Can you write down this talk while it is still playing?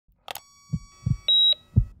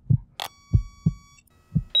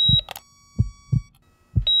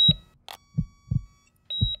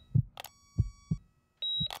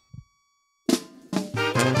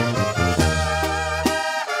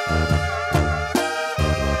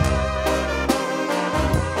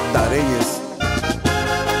Dareyes.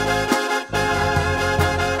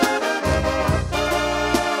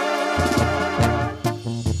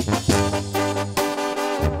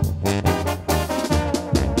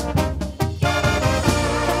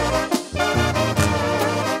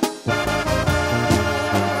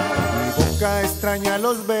 Mi boca extraña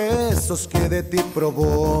los besos que de ti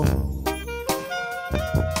probó.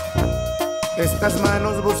 Estas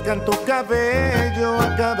manos buscan tu cabello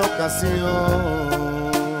a cada ocasión.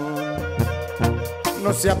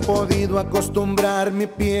 No se ha podido acostumbrar mi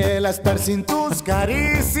piel a estar sin tus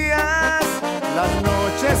caricias. Las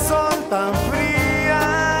noches son tan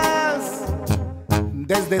frías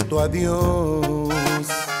desde tu adiós.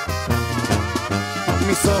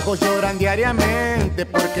 Mis ojos lloran diariamente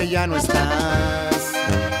porque ya no estás.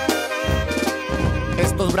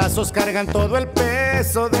 Estos brazos cargan todo el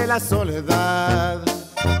peso de la soledad.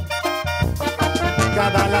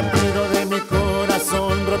 Cada latido de mi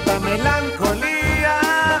corazón brota melancolía.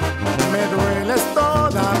 Me dueles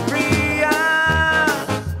todavía.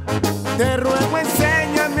 Te ruego,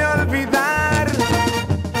 enséñame a olvidar.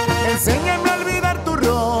 Enséñame a olvidar tu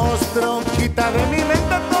rostro. Quita de mi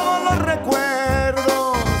mente todos los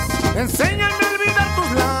recuerdos. Enséñame a olvidar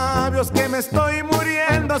tus labios, que me estoy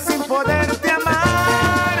muriendo sin poderte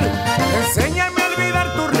amar. Enséñame a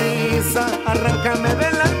olvidar tu risa, arráncame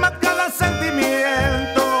del alma cada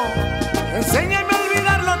sentimiento. Enséñame a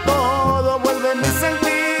olvidarlo todo, vuelve mis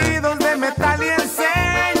sentidos de metal y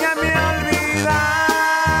enséñame a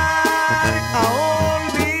olvidar, a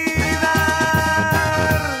olvidar.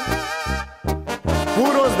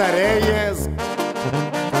 Puros Dareyes.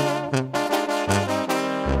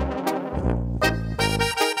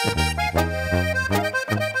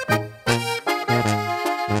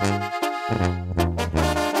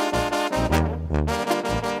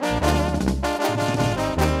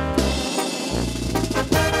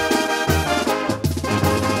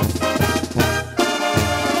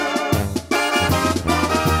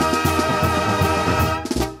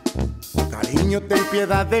 Cariño, ten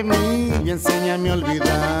piedad de mí y enséñame a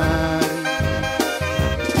olvidar.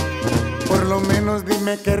 Por lo menos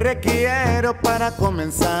dime qué requiero para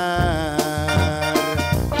comenzar.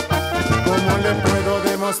 ¿Cómo le puedo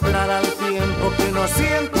demostrar al tiempo que no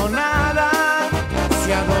siento nada?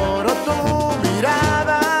 Si adoro tu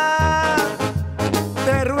mirada,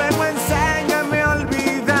 te ruego, enséñame a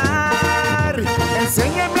olvidar.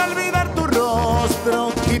 Enséñame a olvidar tu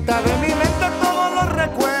rostro, quita de mi mente todos los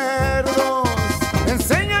recuerdos.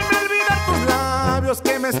 Enséñame a olvidar tus labios,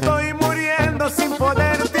 que me estoy muriendo sin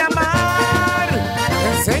poderte amar.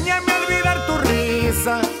 Enséñame a olvidar tu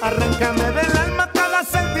risa, arráncame de la